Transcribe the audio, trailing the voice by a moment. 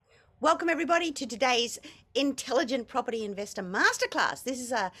Welcome everybody to today's Intelligent Property Investor Masterclass. This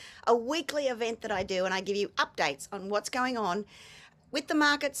is a weekly event that I do, and I give you updates on what's going on with the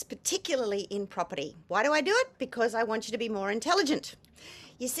markets, particularly in property. Why do I do it? Because I want you to be more intelligent.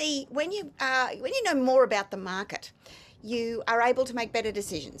 You see, when you know more about the market, you are able to make better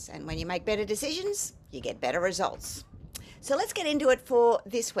decisions, and when you make better decisions, you get better results. So let's get into it for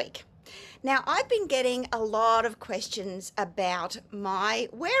this week. Now, I've been getting a lot of questions about my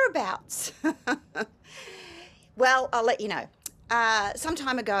whereabouts. Well, I'll let you know. Some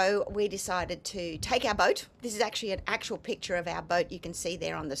time ago, we decided to take our boat. This is actually an actual picture of our boat you can see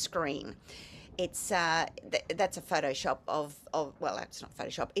there on the screen. It's that's a Photoshop of well, it's not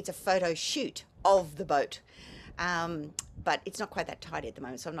Photoshop, it's a photo shoot of the boat. But it's not quite that tidy at the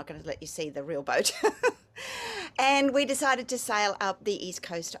moment, so I'm not going to let you see the real boat. And we decided to sail up the east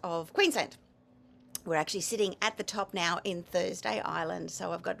coast of Queensland. We're actually sitting at the top now in Thursday Island,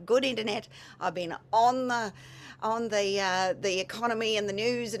 so I've got good internet. I've been on the economy and the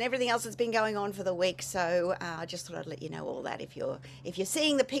news and everything else that's been going on for the week. So I just thought I'd let you know all that. If you're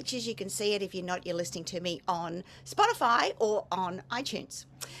seeing the pictures, you can see it. If you're not, you're listening to me on Spotify or on iTunes.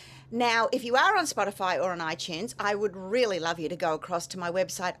 Now, if you are on Spotify or on iTunes, I would really love you to go across to my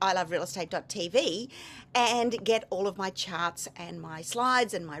website, iloverealestate.tv, and get all of my charts and my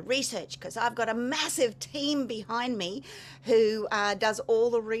slides and my research, because I've got a massive team behind me who does all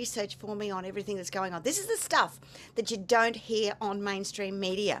the research for me on everything that's going on. This is the stuff that you don't hear on mainstream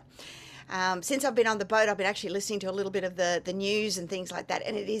media. Since I've been on the boat, I've been actually listening to a little bit of the news and things like that,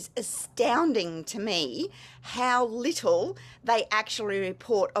 and it is astounding to me how little they actually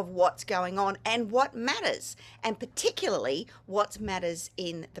report of what's going on and what matters, and particularly what matters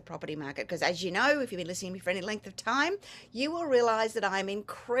in the property market. Because as you know, if you've been listening to me for any length of time, you will realise that I'm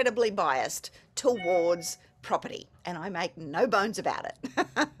incredibly biased towards property, and I make no bones about it.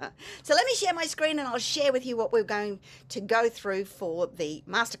 So let me share my screen and I'll share with you what we're going to go through for the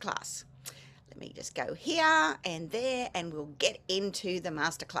masterclass. Let me just go here and there and we'll get into the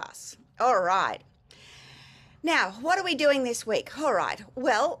masterclass. All right. Now, what are we doing this week? All right.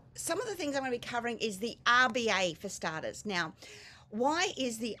 Well, some of the things I'm going to be covering is the RBA for starters. Now, why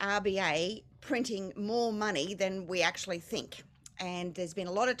is the RBA printing more money than we actually think? And there's been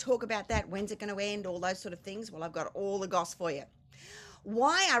a lot of talk about that. When's it going to end? All those sort of things. Well, I've got all the goss for you.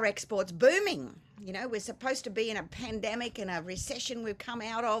 Why are exports booming? You know, we're supposed to be in a pandemic and a recession we've come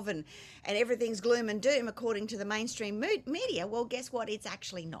out of, and everything's gloom and doom according to the mainstream media. Well, guess what? It's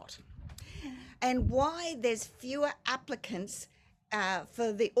actually not. And why there's fewer applicants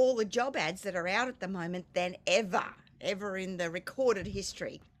for all the job ads that are out at the moment than ever in the recorded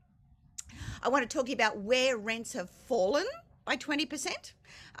history. I want to talk to you about where rents have fallen by 20%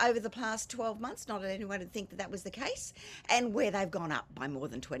 over the past 12 months. Not that anyone would think that was the case. And where they've gone up by more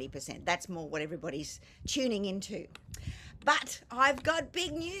than 20%. That's more what everybody's tuning into. But I've got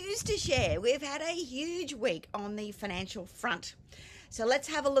big news to share. We've had a huge week on the financial front. So let's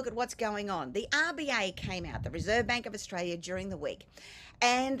have a look at what's going on. The RBA came out, the Reserve Bank of Australia, during the week,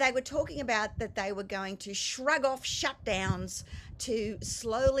 and they were talking about that they were going to shrug off shutdowns to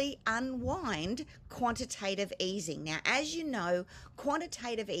slowly unwind quantitative easing. Now, as you know,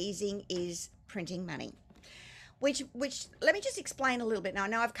 quantitative easing is printing money. Which let me just explain a little bit. Now, I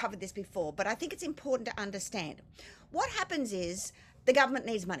know I've covered this before, but I think it's important to understand. What happens is the government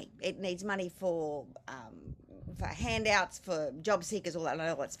needs money. It needs money for handouts, for job seekers, all that. I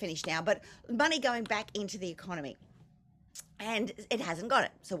know that's finished now, but money going back into the economy. And it hasn't got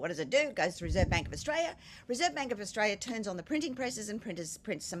it. So what does it do? It goes to Reserve Bank of Australia. Reserve Bank of Australia turns on the printing presses and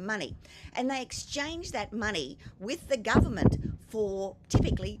prints some money. And they exchange that money with the government for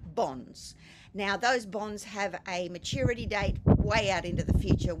typically bonds. Now, those bonds have a maturity date way out into the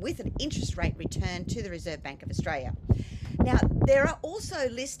future with an interest rate return to the Reserve Bank of Australia. Now, there are also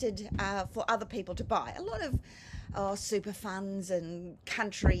listed for other people to buy. A lot of super funds and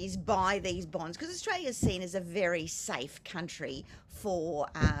countries buy these bonds because Australia is seen as a very safe country for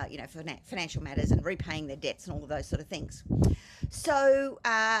for financial matters and repaying their debts and all of those sort of things. So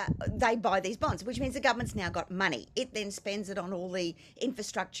they buy these bonds, which means the government's now got money. It then spends it on all the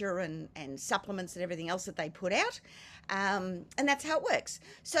infrastructure and supplements and everything else that they put out. And that's how it works.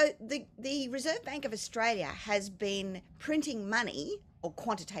 So the Reserve Bank of Australia has been printing money, or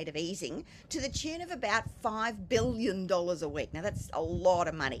quantitative easing, to the tune of about $5 billion a week. Now, that's a lot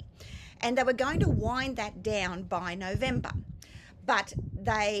of money. And they were going to wind that down by November. But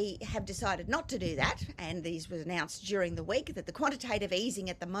they have decided not to do that, and these were announced during the week, that the quantitative easing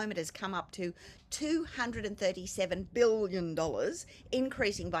at the moment has come up to $237 billion,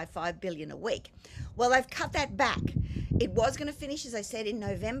 increasing by $5 billion a week. Well, they've cut that back It was going to finish, as I said, in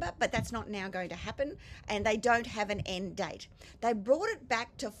November, but that's not now going to happen, and they don't have an end date. They brought it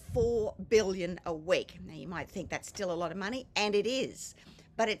back to $4 billion a week. Now, you might think that's still a lot of money, and it is,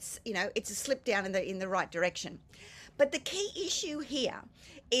 but it's a slip down in the right direction. But the key issue here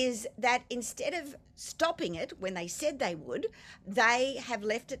is that instead of stopping it when they said they would, they have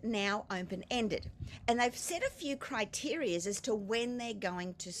left it now open-ended. And they've set a few criteria as to when they're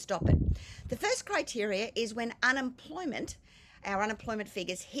going to stop it. The first criteria is when our unemployment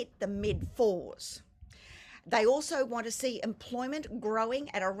figures hit the mid-4s. They also want to see employment growing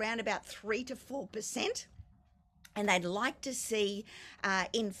at around about 3 to 4%. And they'd like to see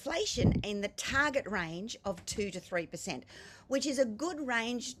inflation in the target range of 2 to 3%, which is a good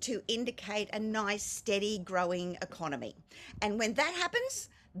range to indicate a nice, steady, growing economy. And when that happens,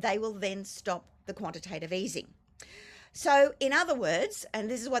 they will then stop the quantitative easing. So, in other words, and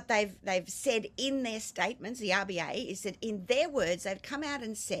this is what they've said in their statements, the RBA, is that in their words, they've come out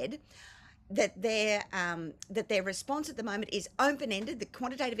and said that their response at the moment is open-ended. The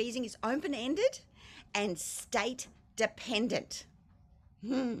quantitative easing is open-ended and state dependent.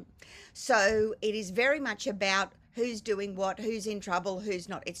 So it is very much about who's doing what, who's in trouble, who's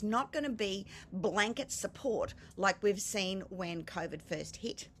not. It's not going to be blanket support like we've seen when COVID first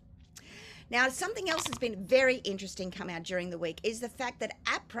hit. Now, something else that's been very interesting come out during the week is the fact that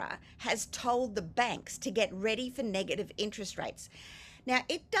APRA has told the banks to get ready for negative interest rates. Now,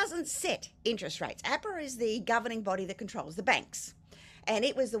 it doesn't set interest rates. APRA is the governing body that controls the banks. And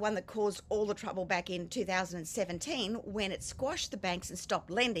it was the one that caused all the trouble back in 2017 when it squashed the banks and stopped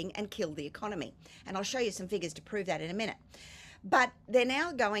lending and killed the economy. And I'll show you some figures to prove that in a minute. But they're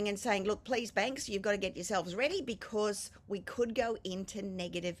now going and saying, look, please, banks, you've got to get yourselves ready because we could go into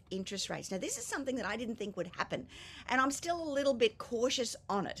negative interest rates. Now, this is something that I didn't think would happen, and I'm still a little bit cautious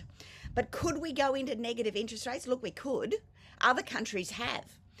on it. But could we go into negative interest rates? Look, we could. Other countries have.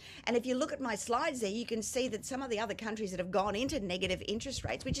 And if you look at my slides there, you can see that some of the other countries that have gone into negative interest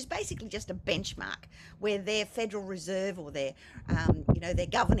rates, which is basically just a benchmark where their Federal Reserve or their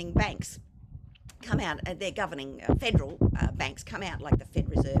governing banks come out, their governing federal banks come out like the Fed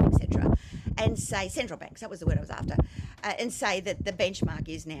Reserve, etc., and say, central banks, that was the word I was after, and say that the benchmark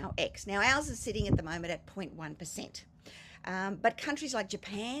is now X. Now, ours is sitting at the moment at 0.1%. But countries like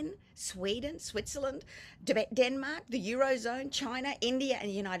Japan, Sweden, Switzerland, Denmark, the Eurozone, China, India, and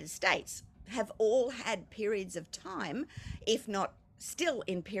the United States have all had periods of time, if not still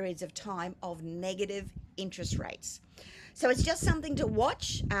in periods of time, of negative interest rates. So it's just something to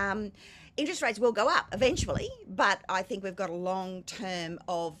watch. Interest rates will go up eventually, but I think we've got a long term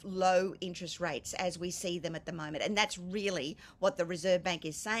of low interest rates as we see them at the moment. And that's really what the Reserve Bank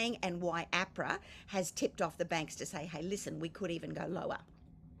is saying and why APRA has tipped off the banks to say, hey, listen, we could even go lower.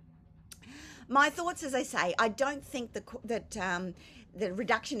 My thoughts, as I say, I don't think that the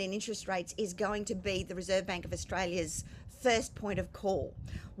reduction in interest rates is going to be the Reserve Bank of Australia's first point of call.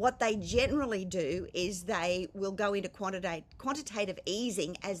 What they generally do is they will go into quantitative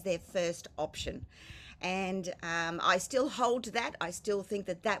easing as their first option. And I still hold to that. I still think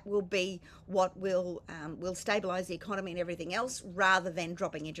that will be what will stabilise the economy and everything else rather than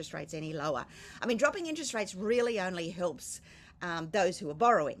dropping interest rates any lower. I mean, dropping interest rates really only helps those who are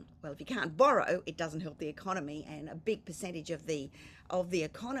borrowing. Well, if you can't borrow, it doesn't help the economy, and a big percentage of the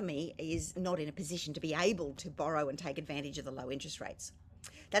economy is not in a position to be able to borrow and take advantage of the low interest rates.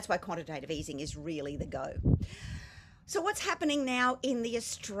 That's why quantitative easing is really the go. So what's happening now in the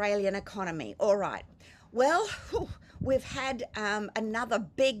Australian economy? All right. Well, we've had another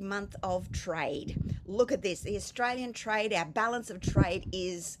big month of trade. Look at this. The Australian trade, our balance of trade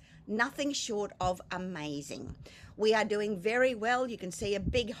is nothing short of amazing. We are doing very well. You can see a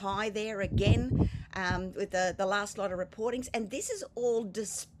big high there again with the last lot of reportings. And this is all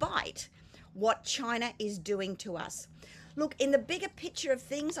despite what China is doing to us. Look, in the bigger picture of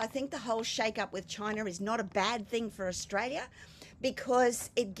things, I think the whole shake-up with China is not a bad thing for Australia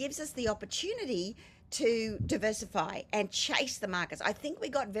because it gives us the opportunity to diversify and chase the markets. I think we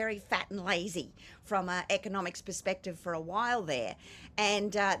got very fat and lazy from an economics perspective for a while there.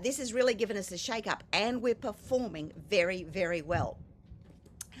 And this has really given us a shake-up, and we're performing very, very well.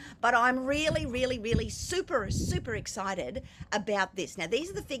 But I'm really super excited about this. Now, these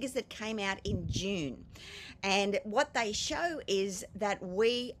are the figures that came out in June. And what they show is that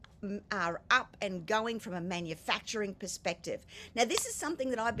we are up and going from a manufacturing perspective. Now, this is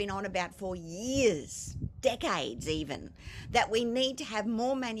something that I've been on about for years. decades even, that we need to have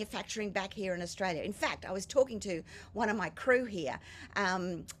more manufacturing back here in Australia. In fact, I was talking to one of my crew here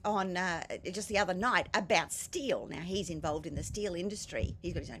on just the other night about steel. Now, he's involved in the steel industry.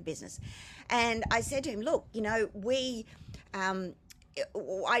 He's got his own business. And I said to him, look, you know,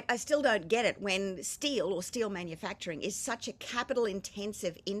 I still don't get it when steel or steel manufacturing is such a capital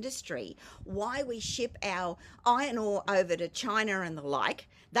intensive industry. Why we ship our iron ore over to China and the like,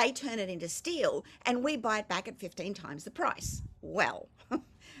 they turn it into steel and we buy it back at 15 times the price. Well,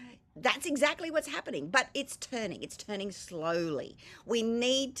 that's exactly what's happening, but it's turning slowly. We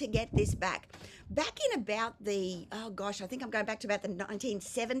need to get this back. Back in about the, oh gosh, I think I'm going back to about the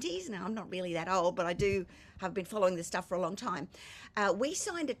 1970s. Now, I'm not really that old, but I do have been following this stuff for a long time. We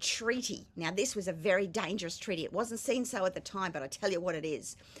signed a treaty. Now, this was a very dangerous treaty. It wasn't seen so at the time, but I tell you what it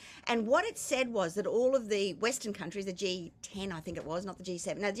is. And what it said was that all of the Western countries, the G10, I think it was, not the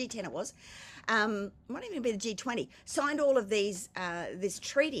G7, no, the G10 it was, might even be the G20, signed all of these, this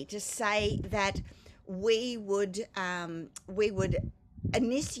treaty to say that we would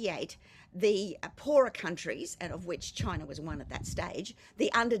initiate the poorer countries, and of which China was one at that stage,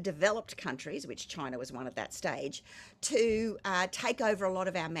 the underdeveloped countries, which China was one at that stage, to take over a lot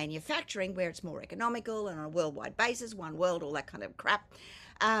of our manufacturing where it's more economical and on a worldwide basis, one world, all that kind of crap.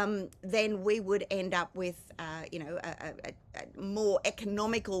 Then we would end up with, a more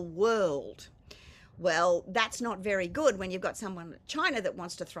economical world. Well, that's not very good when you've got someone, China, that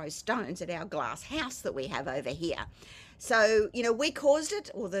wants to throw stones at our glass house that we have over here. So, you know, we caused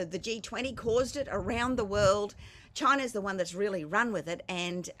it, or the G20 caused it around the world. China's the one that's really run with it.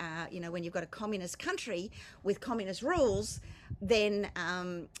 And, when you've got a communist country with communist rules, then,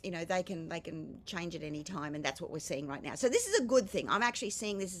 they can change at any time. And that's what we're seeing right now. So this is a good thing. I'm actually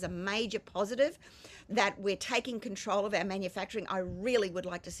seeing this as a major positive, that we're taking control of our manufacturing. I really would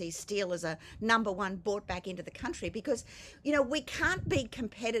like to see steel as a number one brought back into the country because, we can't be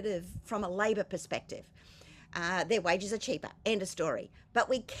competitive from a labour perspective. Their wages are cheaper, end of story. But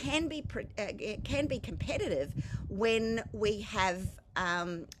we can be competitive when we have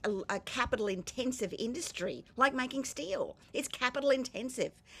a capital intensive industry like making steel. It's capital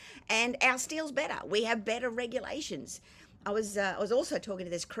intensive, and our steel's better. We have better regulations. I was also talking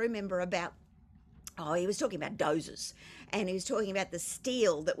to this crew member about. Oh, he was talking about dozers, and he was talking about the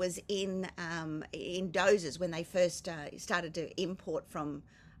steel that was in dozers when they first started to import from.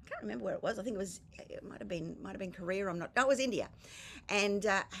 I can't remember where it was. I think it might have been Korea. I'm not. No, it was India, and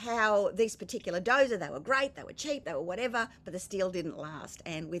how this particular dozer, they were great, they were cheap, they were whatever, but the steel didn't last.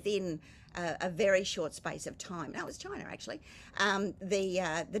 And within a very short space of time, no, it was China actually.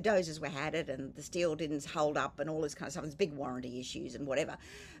 The dozers were had it, and the steel didn't hold up, and all this kind of stuff. There's big warranty issues and whatever,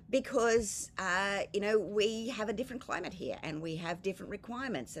 because we have a different climate here, and we have different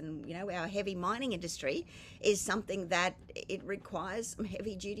requirements, and our heavy mining industry is something that it requires some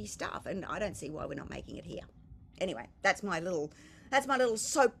heavy duty stuff, and I don't see why we're not making it here. Anyway, that's my little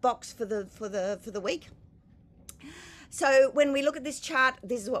soapbox for the week. So when we look at this chart,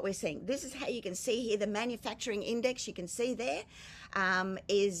 this is what we're seeing. This is how you can see here the manufacturing index. You can see there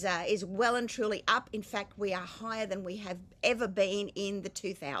is well and truly up. In fact, we are higher than we have ever been in the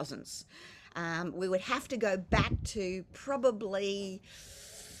 2000s. We would have to go back to probably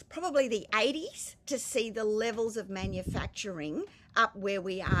the 80s to see the levels of manufacturing up where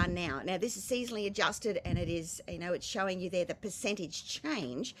we are now. Now, this is seasonally adjusted, and it is, it's showing you there the percentage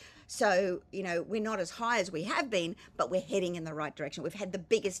change. So, we're not as high as we have been, but we're heading in the right direction. We've had the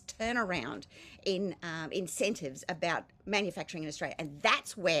biggest turnaround in incentives about manufacturing in Australia, and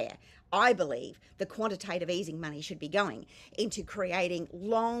that's where I believe the quantitative easing money should be going, into creating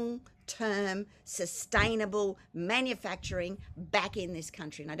long-term, sustainable manufacturing back in this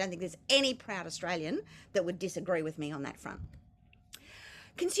country. And I don't think there's any proud Australian that would disagree with me on that front.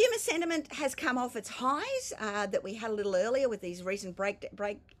 Consumer sentiment has come off its highs that we had a little earlier with these recent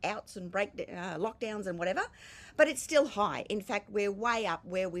breakouts and lockdowns and whatever, but it's still high. In fact, we're way up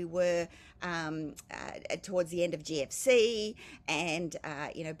where we were towards the end of GFC and,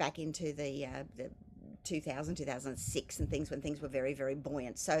 back into the 2000, 2006 and things, when things were very, very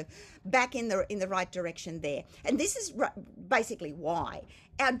buoyant. So back in the right direction there. And this is basically why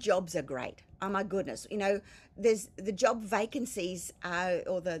our jobs are great. Oh my goodness. There's the job vacancies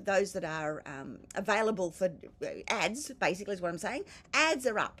or those that are available for ads, basically is what I'm saying. Ads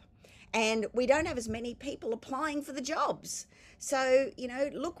are up. And we don't have as many people applying for the jobs. So,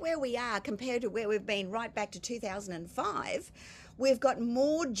 look where we are compared to where we've been right back to 2005. We've got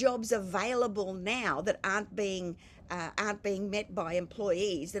more jobs available now that aren't being met by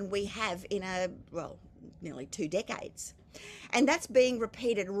employees than we have in nearly 2 decades. And that's being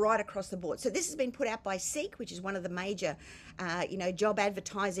repeated right across the board. So this has been put out by Seek, which is one of the major, job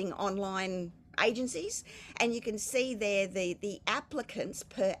advertising online agencies. And you can see there the applicants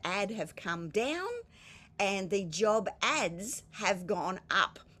per ad have come down and the job ads have gone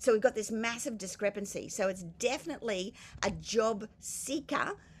up. So we've got this massive discrepancy. So it's definitely a job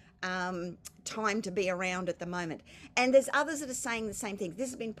seeker time to be around at the moment. And there's others that are saying the same thing. This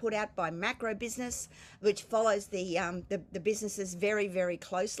has been put out by Macro Business, which follows the businesses very, very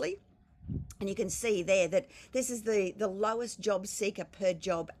closely. And you can see there that this is the lowest job seeker per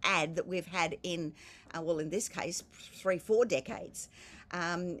job ad that we've had in, in this case, 3-4 decades.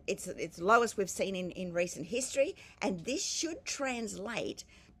 It's lowest we've seen in recent history, and this should translate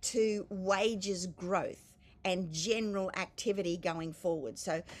to wages growth and general activity going forward.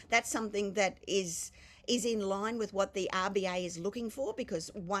 So that's something that is in line with what the RBA is looking for,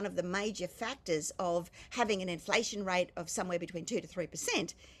 because one of the major factors of having an inflation rate of somewhere between 2 to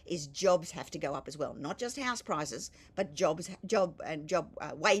 3% is jobs have to go up as well. Not just house prices, but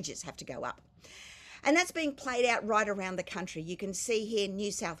wages have to go up. And that's being played out right around the country. You can see here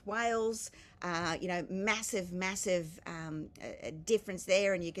New South Wales, massive difference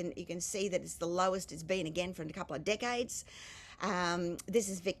there, and you can see that it's the lowest it's been again for a couple of decades. This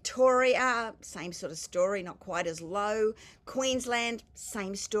is Victoria, same sort of story, not quite as low. Queensland,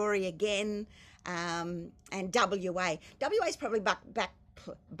 same story again, and WA. WA is probably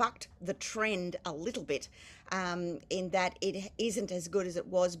bucked the trend a little bit, in that it isn't as good as it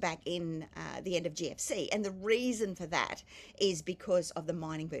was back in the end of GFC. And the reason for that is because of the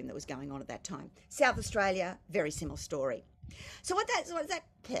mining boom that was going on at that time. South Australia, very similar story. So what that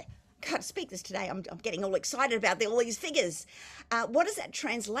can't speak this today. I'm getting all excited about all these figures. What does that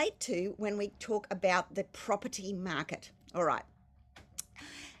translate to when we talk about the property market? All right.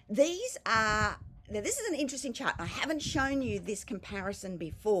 Now, this is an interesting chart. I haven't shown you this comparison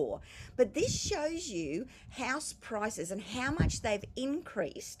before, but this shows you house prices and how much they've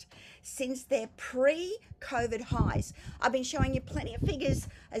increased since their pre-COVID highs. I've been showing you plenty of figures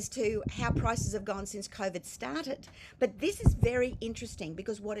as to how prices have gone since COVID started, but this is very interesting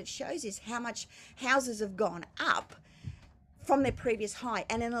because what it shows is how much houses have gone up from their previous high.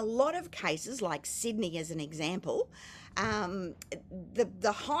 And in a lot of cases, like Sydney as an example,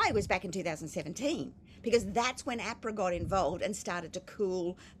 the high was back in 2017, because that's when APRA got involved and started to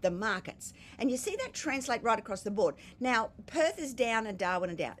cool the markets. And you see that translate right across the board. Now, Perth is down and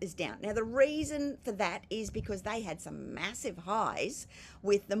Darwin is down. Now, the reason for that is because they had some massive highs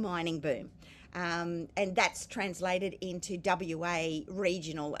with the mining boom. And that's translated into WA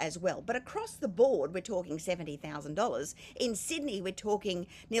regional as well. But across the board, we're talking $70,000. In Sydney, we're talking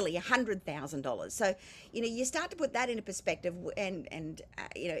nearly $100,000. So, you start to put that into perspective, and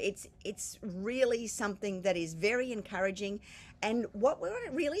it's really something that is very encouraging. And what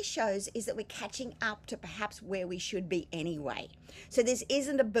it really shows is that we're catching up to perhaps where we should be anyway. So this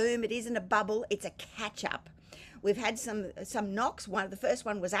isn't a boom, it isn't a bubble, it's a catch up. We've had some knocks. The first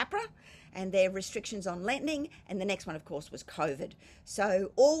one was APRA and their restrictions on lending, and the next one, of course, was COVID.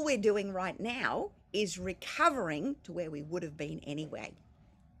 So all we're doing right now is recovering to where we would have been anyway.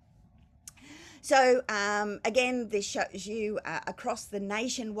 So again, this shows you across the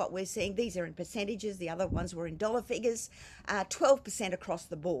nation what we're seeing. These are in percentages. The other ones were in dollar figures. 12% across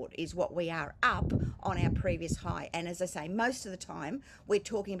the board is what we are up on our previous high. And as I say, most of the time, we're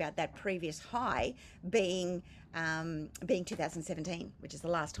talking about that previous high being 2017, which is the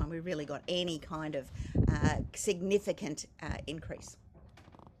last time we really got any kind of significant increase.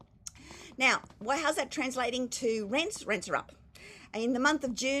 Now, how's that translating to rents? Rents are up. In the month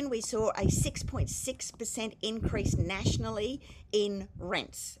of June, we saw a 6.6% increase nationally in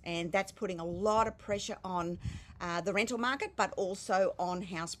rents, and that's putting a lot of pressure on the rental market, but also on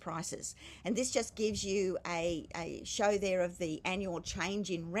house prices. And this just gives you a show there of the annual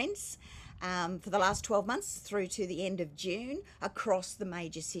change in rents for the last 12 months through to the end of June across the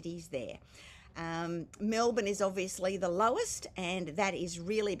major cities there. Melbourne is obviously the lowest, and that is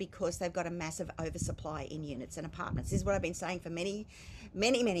really because they've got a massive oversupply in units and apartments. This is what I've been saying for many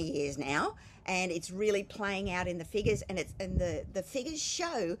years now, and it's really playing out in the figures. And the figures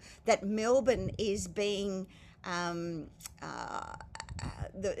show that Melbourne is being the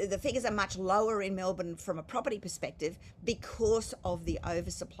figures are much lower in Melbourne from a property perspective because of the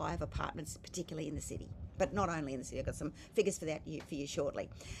oversupply of apartments, particularly in the city, but not only in the city. I've got some figures for that for you shortly.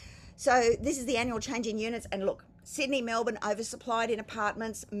 So this is the annual change in units, and look, Sydney, Melbourne oversupplied in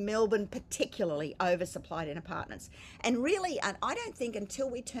apartments, Melbourne particularly oversupplied in apartments. And really, I don't think until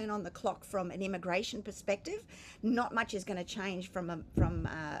we turn on the clock from an immigration perspective, not much is going to change from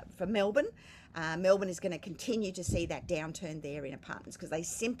Melbourne. Melbourne is going to continue to see that downturn there in apartments because they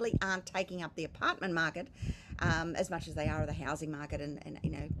simply aren't taking up the apartment market as much as they are the housing market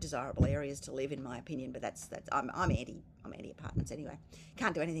and desirable areas to live, in my opinion. But that's I'm anti apartments anyway.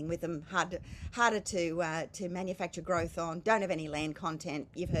 Can't do anything with them. Harder to manufacture growth on. Don't have any land content.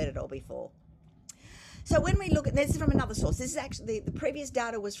 You've heard it all before. So when we look at this is from another source. This is actually the previous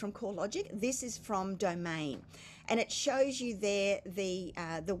data was from CoreLogic. This is from Domain, and it shows you there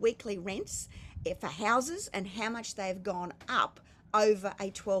the weekly rents for houses and how much they've gone up over a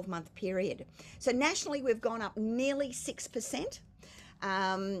 12-month period. So nationally, we've gone up nearly 6%.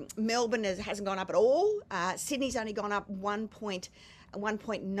 Melbourne hasn't gone up at all. Sydney's only gone up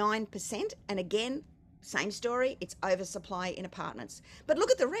 1.9%, and again, same story, it's oversupply in apartments. But look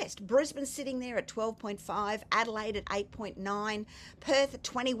at the rest. Brisbane's sitting there at 12.5, Adelaide at 8.9, Perth at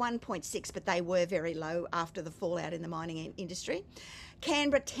 21.6, but they were very low after the fallout in the mining industry.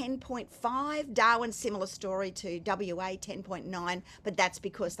 Canberra 10.5, Darwin similar story to WA 10.9, but that's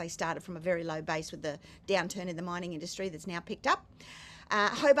because they started from a very low base with the downturn in the mining industry that's now picked up.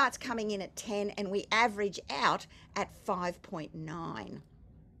 Hobart's coming in at 10, and we average out at 5.9.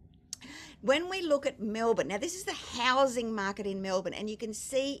 When we look at Melbourne, now this is the housing market in Melbourne, and you can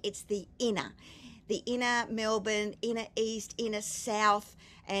see it's the inner Melbourne, inner east, inner south,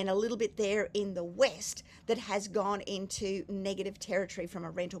 and a little bit there in the west that has gone into negative territory from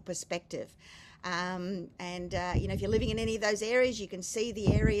a rental perspective. If you're living in any of those areas, you can see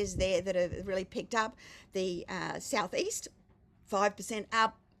the areas there that have really picked up. The southeast, 5%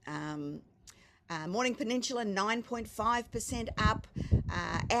 up. Morning Peninsula 9.5% up,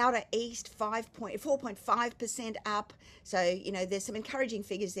 outer east 4.5% up. So there's some encouraging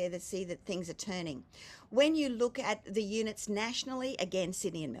figures there that see that things are turning. When you look at the units nationally, again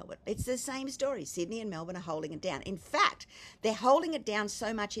Sydney and Melbourne, it's the same story. Sydney and Melbourne are holding it down. In fact, they're holding it down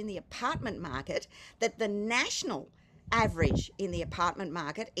so much in the apartment market that the national average in the apartment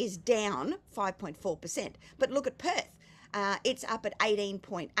market is down 5.4%. But look at Perth. It's up at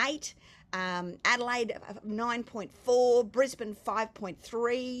 18.8, Adelaide 9.4, Brisbane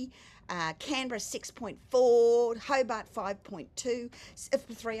 5.3, Canberra 6.4, Hobart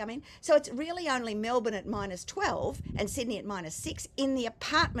 5.3. So it's really only Melbourne at -12 and Sydney at -6 in the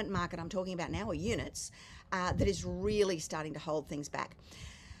apartment market I'm talking about now, or units, that is really starting to hold things back.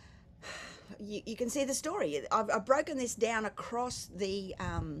 You can see the story. I've broken this down across the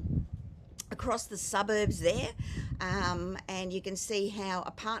suburbs there, and you can see how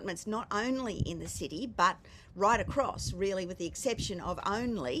apartments not only in the city but right across, really with the exception of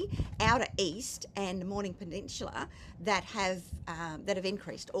only outer east and Morning Peninsula that have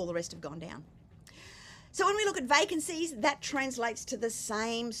increased. All the rest have gone down. So when we look at vacancies, that translates to the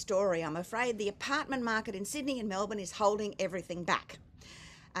same story. I'm afraid the apartment market in Sydney and Melbourne is holding everything back.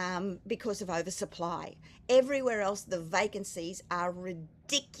 Because of oversupply. Everywhere else, the vacancies are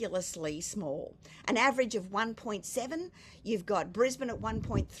ridiculously small. An average of 1.7. You've got Brisbane at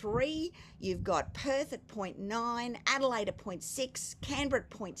 1.3. You've got Perth at 0.9. Adelaide at 0.6. Canberra at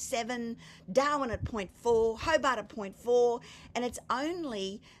 0.7. Darwin at 0.4. Hobart at 0.4. And it's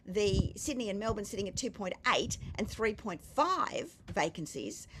only the Sydney and Melbourne sitting at 2.8 and 3.5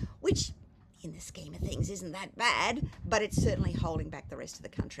 vacancies, which in the scheme of things isn't that bad, but it's certainly holding back the rest of the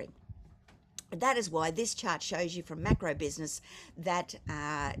country. That is why this chart shows you from macro business that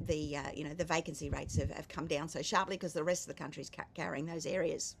the vacancy rates have come down so sharply because the rest of the country is carrying those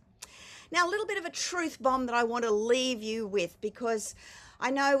areas. Now, a little bit of a truth bomb that I want to leave you with, because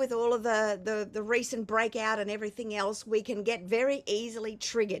I know with all of the recent breakout and everything else, we can get very easily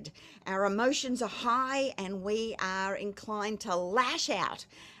triggered. Our emotions are high and we are inclined to lash out,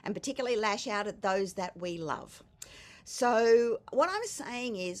 and particularly lash out at those that we love. So what I'm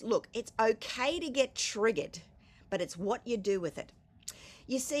saying is, look, it's okay to get triggered, but it's what you do with it.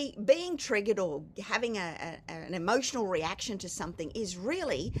 You see, being triggered or having an emotional reaction to something is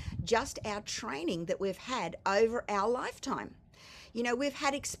really just our training that we've had over our lifetime. You know, we've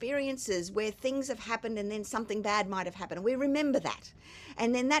had experiences where things have happened and then something bad might have happened, and we remember that.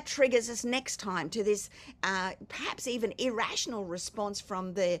 And then that triggers us next time to this perhaps even irrational response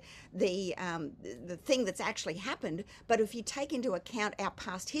from the thing that's actually happened. But if you take into account our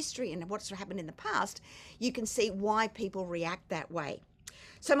past history and what's happened in the past, you can see why people react that way.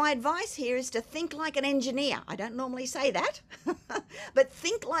 So my advice here is to think like an engineer. I don't normally say that, but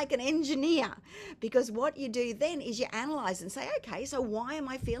think like an engineer, because what you do then is you analyze and say, okay, so why am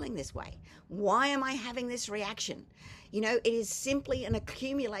I feeling this way? Why am I having this reaction? You know, it is simply an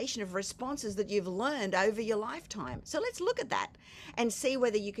accumulation of responses that you've learned over your lifetime. So let's look at that and see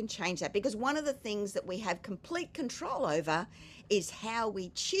whether you can change that, because one of the things that we have complete control over is how we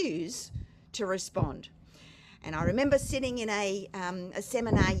choose to respond. And I remember sitting in a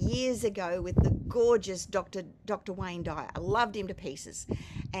seminar years ago with the gorgeous Dr. Wayne Dyer. I loved him to pieces.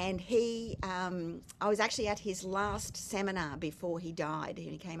 And I was actually at his last seminar before he died.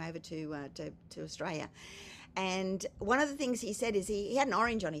 He came over to Australia. And one of the things he said is he had an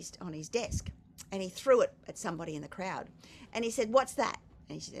orange on his desk, and he threw it at somebody in the crowd. And he said, "What's that?"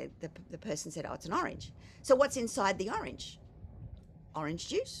 And he said, the person said, "Oh, it's an orange." "So what's inside the orange?" "Orange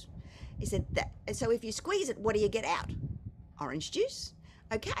juice." He said, "So if you squeeze it, what do you get out?" "Orange juice."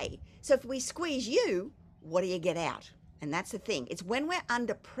 "Okay, so if we squeeze you, what do you get out?" And that's the thing. It's when we're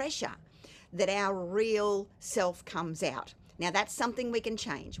under pressure that our real self comes out. Now, that's something we can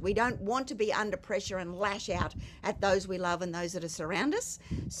change. We don't want to be under pressure and lash out at those we love and those that are surround us.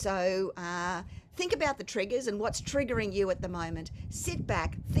 So think about the triggers and what's triggering you at the moment. Sit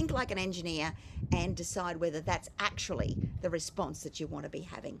back, think like an engineer, and decide whether that's actually the response that you want to be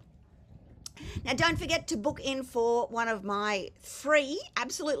having. Now, don't forget to book in for one of my free,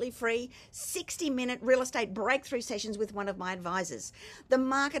 absolutely free, 60-minute real estate breakthrough sessions with one of my advisors. The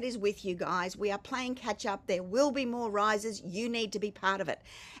market is with you guys. We are playing catch up. There will be more rises. You need to be part of it.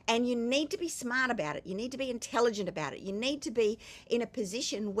 And you need to be smart about it. You need to be intelligent about it. You need to be in a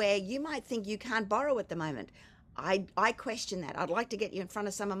position where you might think you can't borrow at the moment. I question that. I'd like to get you in front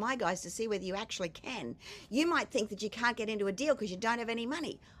of some of my guys to see whether you actually can. You might think that you can't get into a deal because you don't have any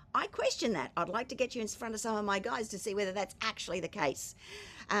money. I question that. I'd like to get you in front of some of my guys to see whether that's actually the case.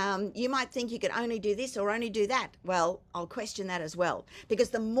 You might think you could only do this or only do that. Well, I'll question that as well, because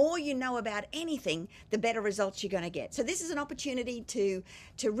the more you know about anything, the better results you're going to get. So this is an opportunity to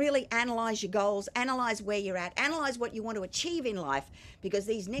really analyze your goals, analyze where you're at, analyze what you want to achieve in life, because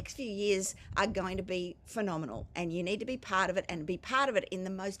these next few years are going to be phenomenal, and you need to be part of it, and be part of it in the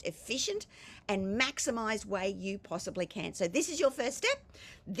most efficient and maximized way you possibly can. So this is your first step.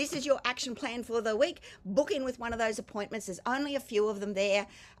 This is your action plan for the week. Book in with one of those appointments. There's only a few of them there.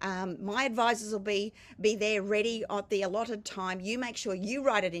 My advisors will be there ready at the allotted time. You make sure you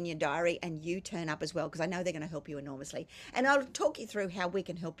write it in your diary and you turn up as well, because I know they're going to help you enormously. And I'll talk you through how we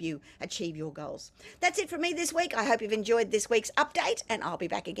can help you achieve your goals. That's it from me this week. I hope you've enjoyed this week's update, and I'll be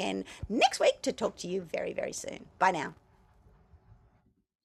back again next week to talk to you very, very soon. Bye now.